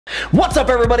What's up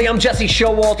everybody, I'm Jesse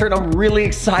Showalter and I'm really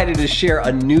excited to share a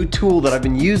new tool that I've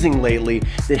been using lately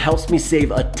that helps me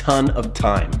save a ton of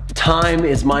time. Time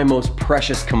is my most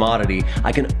precious commodity.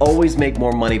 I can always make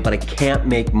more money, but I can't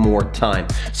make more time.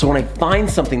 So when I find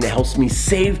something that helps me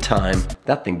save time,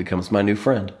 that thing becomes my new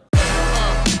friend.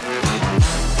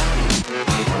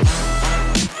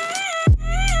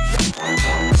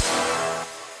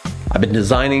 I've been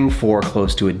designing for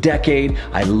close to a decade.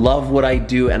 I love what I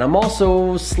do, and I'm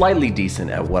also slightly decent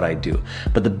at what I do.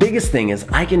 But the biggest thing is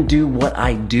I can do what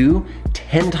I do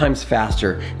 10 times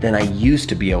faster than I used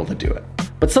to be able to do it.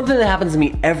 But something that happens to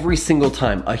me every single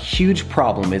time, a huge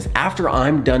problem, is after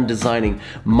I'm done designing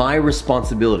my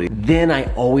responsibility, then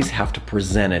I always have to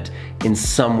present it in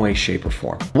some way, shape, or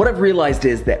form. What I've realized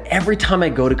is that every time I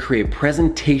go to create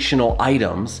presentational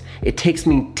items, it takes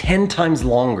me 10 times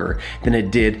longer than it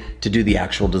did to do the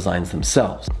actual designs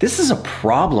themselves. This is a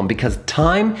problem because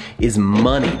time is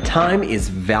money. Time is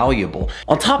valuable.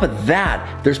 On top of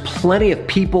that, there's plenty of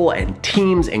people and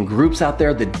teams and groups out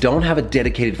there that don't have a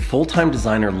dedicated full-time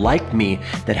designer like me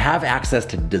that have access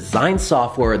to design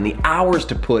software and the hours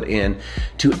to put in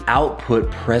to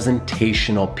output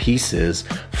presentational pieces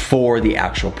for the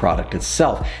actual product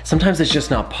itself. Sometimes it's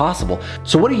just not possible.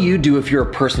 So what do you do if you're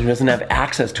a person who doesn't have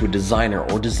access to a designer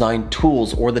or design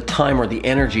tools or the time or the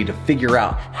energy to figure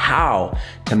out how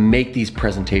to make these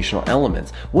presentational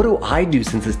elements? What do I do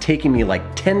since it's taking me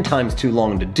like 10 times too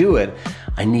long to do it?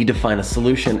 I need to find a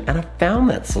solution, and I found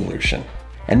that solution.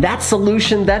 And that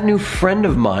solution, that new friend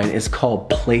of mine, is called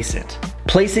PlaceIt.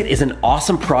 PlaceIt is an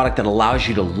awesome product that allows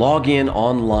you to log in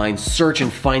online, search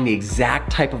and find the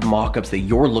exact type of mockups that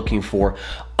you're looking for,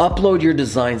 upload your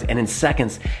designs, and in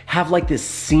seconds have like this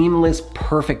seamless,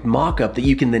 perfect mockup that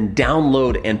you can then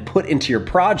download and put into your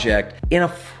project in a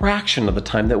fraction of the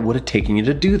time that would have taken you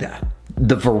to do that.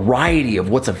 The variety of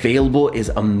what's available is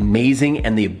amazing,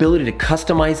 and the ability to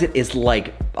customize it is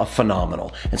like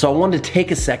phenomenal. And so I wanted to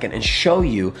take a second and show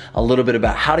you a little bit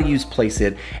about how to use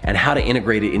PlaceIt and how to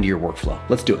integrate it into your workflow.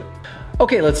 Let's do it.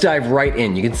 Okay, let's dive right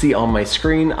in. You can see on my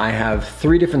screen, I have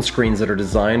 3 different screens that are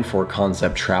designed for a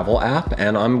concept travel app,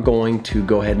 and I'm going to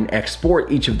go ahead and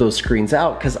export each of those screens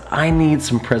out because I need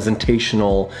some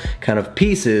presentational kind of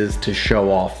pieces to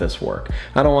show off this work.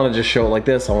 I don't want to just show it like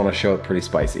this, I want to show it pretty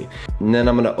spicy. And then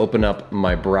I'm going to open up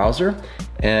my browser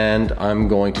and I'm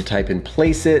going to type in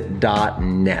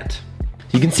placeit.net.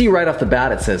 You can see right off the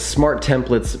bat it says smart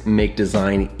templates make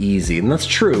design easy, and that's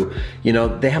true. You know,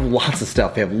 they have lots of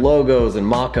stuff. They have logos and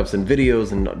mockups and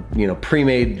videos and, you know,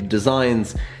 pre-made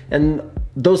designs, and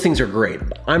those things are great.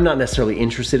 I'm not necessarily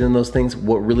interested in those things.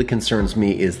 What really concerns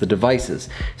me is the devices.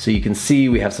 So you can see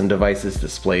we have some devices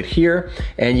displayed here,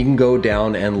 and you can go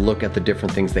down and look at the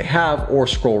different things they have, or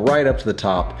scroll right up to the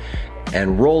top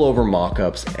and roll over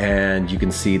mockups, and you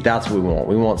can see that's what we want.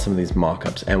 We want some of these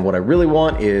mockups, and what I really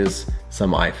want is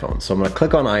some iPhones. So I'm gonna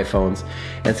click on iPhones,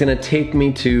 and it's gonna take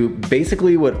me to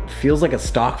basically what feels like a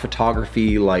stock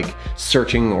photography, like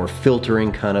searching or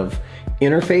filtering kind of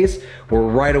interface, where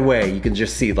right away you can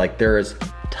just see like there is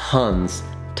tons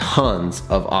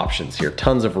of options here,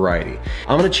 tons of variety.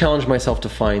 I'm gonna challenge myself to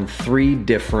find 3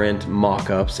 different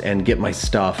mockups and get my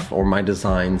stuff or my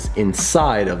designs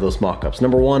inside of those mockups.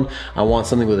 Number 1, I want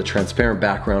something with a transparent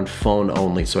background, phone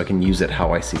only, so I can use it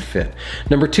how I see fit.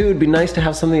 Number 2, it'd be nice to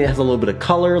have something that has a little bit of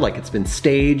color, like it's been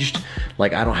staged.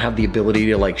 Like I don't have the ability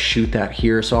to like shoot that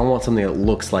here, so I want something that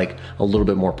looks like a little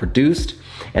bit more produced.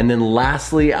 And then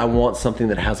lastly, I want something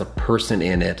that has a person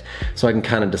in it so I can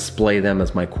kind of display them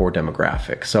as my core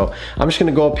demographic. So I'm just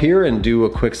gonna go up here and do a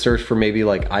quick search for maybe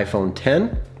like iPhone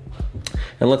 10.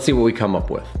 And let's see what we come up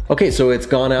with. Okay, so it's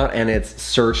gone out and it's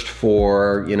searched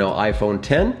for, you know, iPhone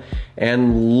 10,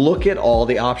 and look at all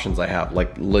the options I have,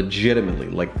 like legitimately,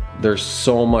 like there's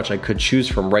so much I could choose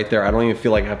from right there. I don't even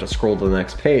feel like I have to scroll to the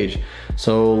next page.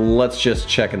 So let's just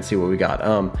check and see what we got.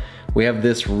 We have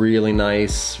this really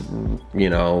nice, you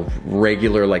know,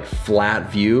 regular like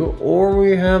flat view, or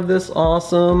we have this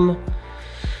awesome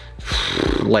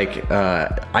like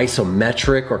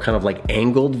isometric or kind of like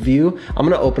angled view. I'm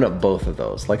gonna open up both of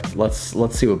those. Like let's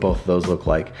see what both of those look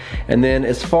like. And then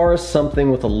as far as something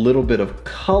with a little bit of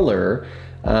color,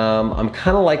 I'm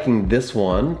kind of liking this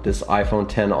one, this iPhone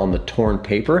 10 on the torn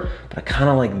paper, but I kind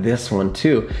of like this one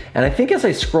too. And I think as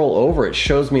I scroll over, it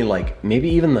shows me like maybe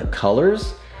even the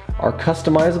colors are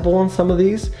customizable on some of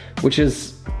these, which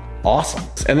is awesome.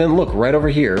 And then look right over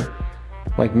here,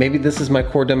 like maybe this is my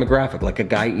core demographic, like a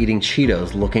guy eating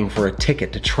Cheetos looking for a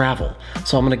ticket to travel.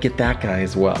 So I'm gonna get that guy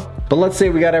as well. But let's say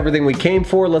we got everything we came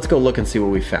for. Let's go look and see what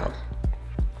we found.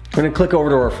 I'm gonna click over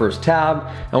to our first tab.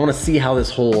 I wanna see how this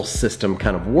whole system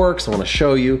kind of works. I wanna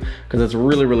show you, because it's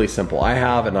really, really simple. I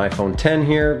have an iPhone 10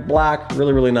 here, black,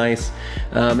 really, really nice.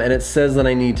 And it says that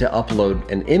I need to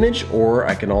upload an image, or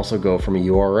I can also go from a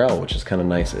URL, which is kind of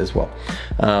nice as well.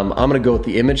 I'm gonna go with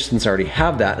the image since I already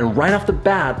have that. And right off the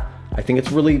bat, I think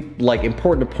it's really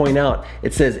important to point out,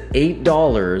 it says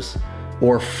 $8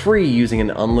 or free using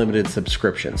an unlimited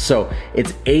subscription. So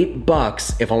it's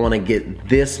 $8 if I wanna get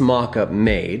this mock-up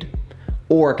made,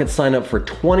 or I could sign up for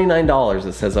 $29,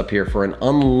 it says up here, for an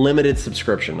unlimited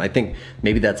subscription. I think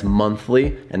maybe that's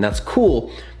monthly, and that's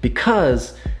cool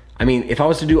because, I mean, if I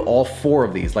was to do all 4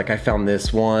 of these, like I found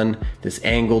this one, this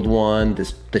angled one,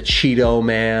 the Cheeto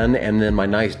man, and then my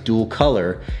nice dual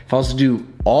color, if I was to do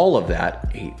all of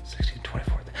that, 8, 16,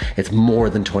 24, it's more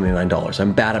than $29.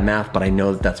 I'm bad at math, but I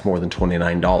know that that's more than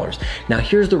 $29. Now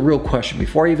here's the real question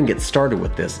before I even get started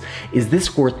with this. Is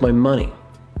this worth my money?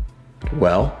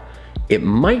 Well, it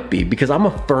might be, because I'm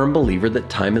a firm believer that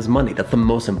time is money. That's the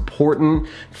most important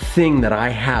thing that I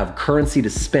have, currency to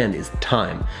spend, is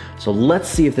time. So let's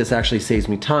see if this actually saves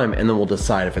me time, and then we'll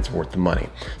decide if it's worth the money.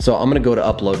 So I'm gonna go to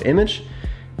upload image,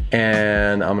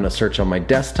 and I'm gonna search on my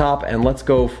desktop, and let's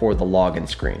go for the login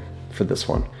screen for this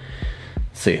one.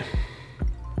 See,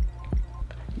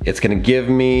 it's gonna give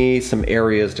me some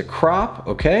areas to crop.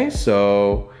 Okay,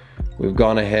 so we've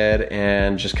gone ahead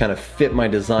and just kind of fit my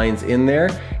designs in there,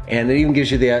 and it even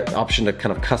gives you the option to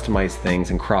kind of customize things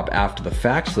and crop after the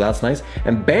fact, so that's nice.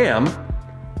 And bam,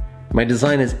 my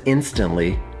design is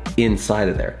instantly inside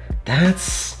of there.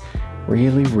 That's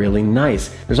really, really nice.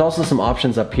 There's also some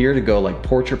options up here to go like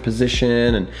portrait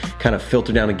position and kind of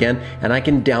filter down again, and I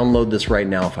can download this right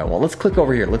now if I want. Let's click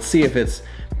over here. Let's see if it's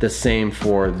the same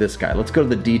for this guy. Let's go to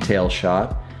the detail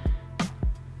shot.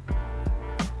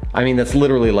 I mean, that's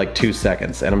literally like 2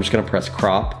 seconds, and I'm just gonna press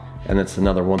crop, and it's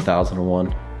another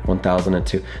 1001,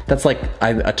 1002. That's like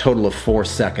a total of 4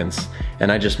 seconds,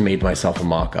 and I just made myself a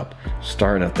mock-up.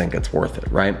 Starting to think it's worth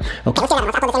it, right? Okay. Let's upload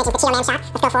this image as the Cheeto Man shot.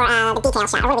 Let's go for the detail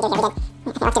shot. What did we do here?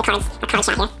 Let's do a card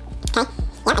shot here. Okay.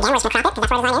 Yep, again, we're just gonna crop it, because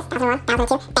that's where design is. 1001,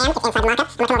 1002. Bam, it's inside the mock-up.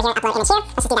 I'm gonna come over here and upload image here.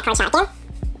 Let's just do that card shot again.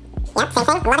 Yep, same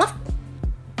thing, love it.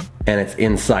 And it's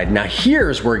inside. Now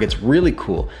here's where it gets really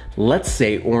cool. Let's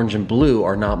say orange and blue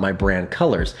are not my brand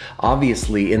colors.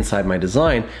 Obviously inside my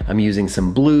design, I'm using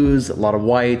some blues, a lot of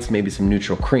whites, maybe some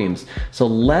neutral creams. So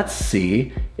let's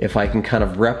see if I can kind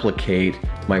of replicate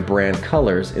my brand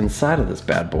colors inside of this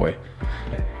bad boy.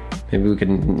 Maybe we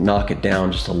can knock it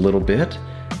down just a little bit.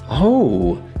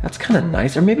 Oh, that's kind of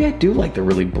nice. Or maybe I do like the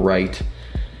really bright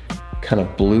kind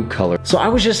of blue color. So I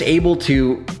was just able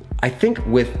to, I think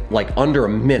with like under a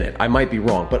minute, I might be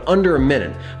wrong, but under a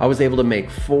minute, I was able to make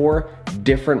 4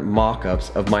 different mock-ups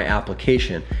of my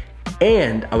application,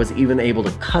 and I was even able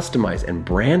to customize and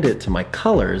brand it to my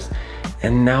colors,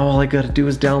 and now all I gotta do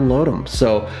is download them.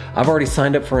 So I've already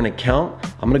signed up for an account.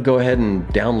 I'm gonna go ahead and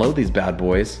download these bad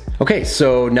boys. Okay,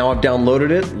 so now I've downloaded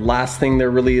it. Last thing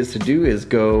there really is to do is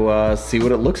go see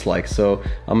what it looks like. So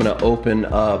I'm gonna open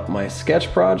up my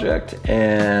sketch project,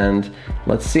 and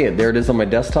let's see it. There it is on my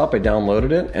desktop. I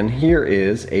downloaded it, and here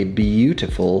is a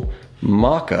beautiful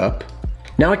mock-up.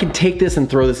 Now I can take this and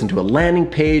throw this into a landing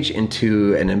page,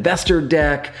 into an investor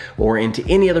deck, or into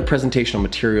any other presentational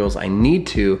materials I need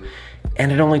to,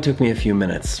 and it only took me a few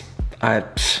minutes.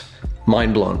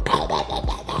 Mind blown.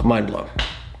 Mind blown.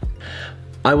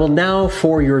 I will now,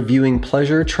 for your viewing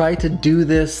pleasure, try to do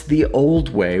this the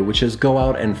old way, which is go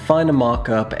out and find a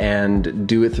mock-up and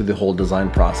do it through the whole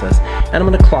design process. And I'm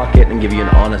gonna clock it and give you an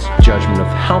honest judgment of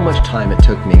how much time it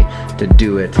took me to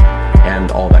do it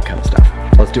and all that kind of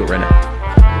stuff. Let's do it right now.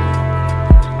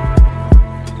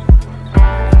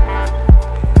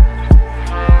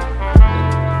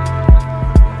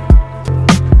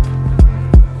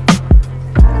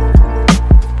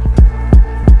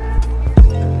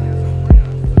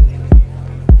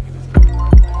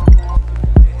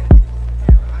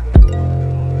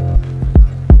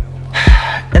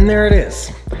 And there it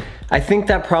is. I think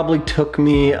that probably took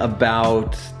me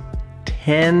about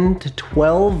 10 to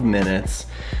 12 minutes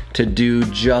to do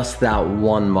just that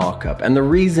one mock-up. And the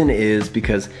reason is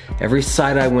because every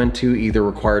site I went to either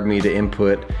required me to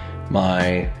input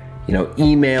my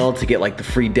email to get like the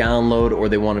free download, or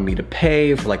they wanted me to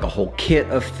pay for like a whole kit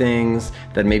of things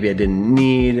that maybe I didn't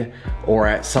need,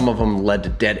 or some of them led to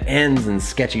dead ends and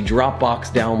sketchy Dropbox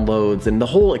downloads, and the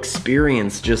whole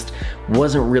experience just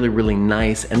wasn't really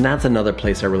nice. And that's another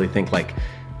place I really think like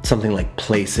something like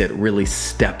PlaceIt really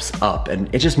steps up, and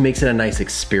it just makes it a nice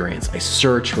experience. I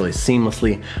search really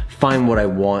seamlessly, find what I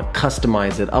want,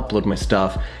 customize it, upload my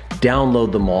stuff,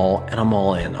 download them all, and I'm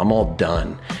all in, I'm all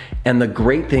done. And the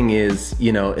great thing is,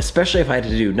 you know, especially if I had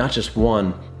to do not just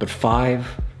one, but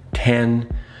 5,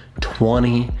 10,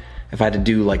 20, if I had to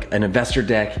do like an investor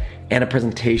deck and a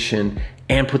presentation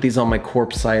and put these on my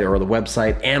corp site or the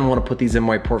website and want to put these in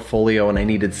my portfolio, and I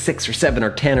needed 6 or 7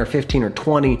 or 10 or 15 or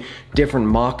 20 different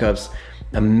mock-ups,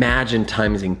 imagine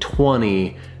timing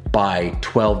 20 by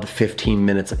 12 to 15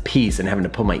 minutes a piece and having to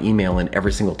put my email in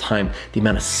every single time, the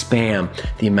amount of spam,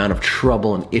 the amount of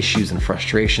trouble and issues and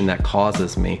frustration that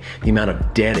causes me, the amount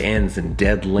of dead ends and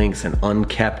dead links and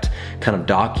unkept kind of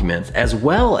documents, as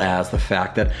well as the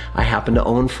fact that I happen to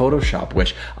own Photoshop,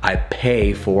 which I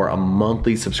pay for a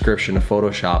monthly subscription to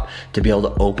Photoshop to be able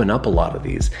to open up a lot of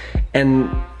these. And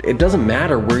it doesn't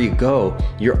matter where you go,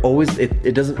 you're always,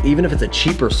 it doesn't, even if it's a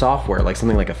cheaper software, like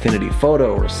something like Affinity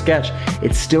Photo or Sketch,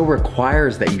 it still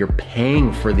requires that you're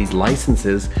paying for these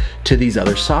licenses to these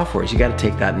other softwares. You gotta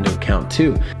take that into account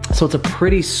too. So it's a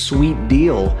pretty sweet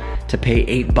deal to pay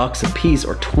 $8 a piece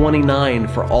or $29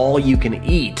 for all you can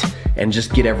eat and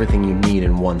just get everything you need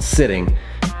in one sitting.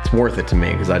 It's worth it to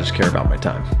me because I just care about my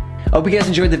time. I hope you guys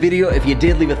enjoyed the video. If you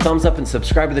did, leave a thumbs up and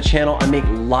subscribe to the channel. I make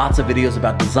lots of videos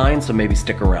about design, so maybe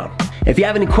stick around. If you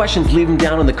have any questions, leave them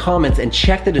down in the comments and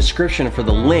check the description for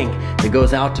the link that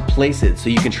goes out to PlaceIt so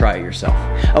you can try it yourself.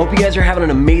 I hope you guys are having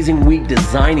an amazing week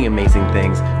designing amazing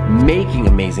things, making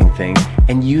amazing things,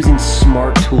 and using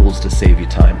smart tools to save you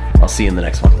time. I'll see you in the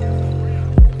next one.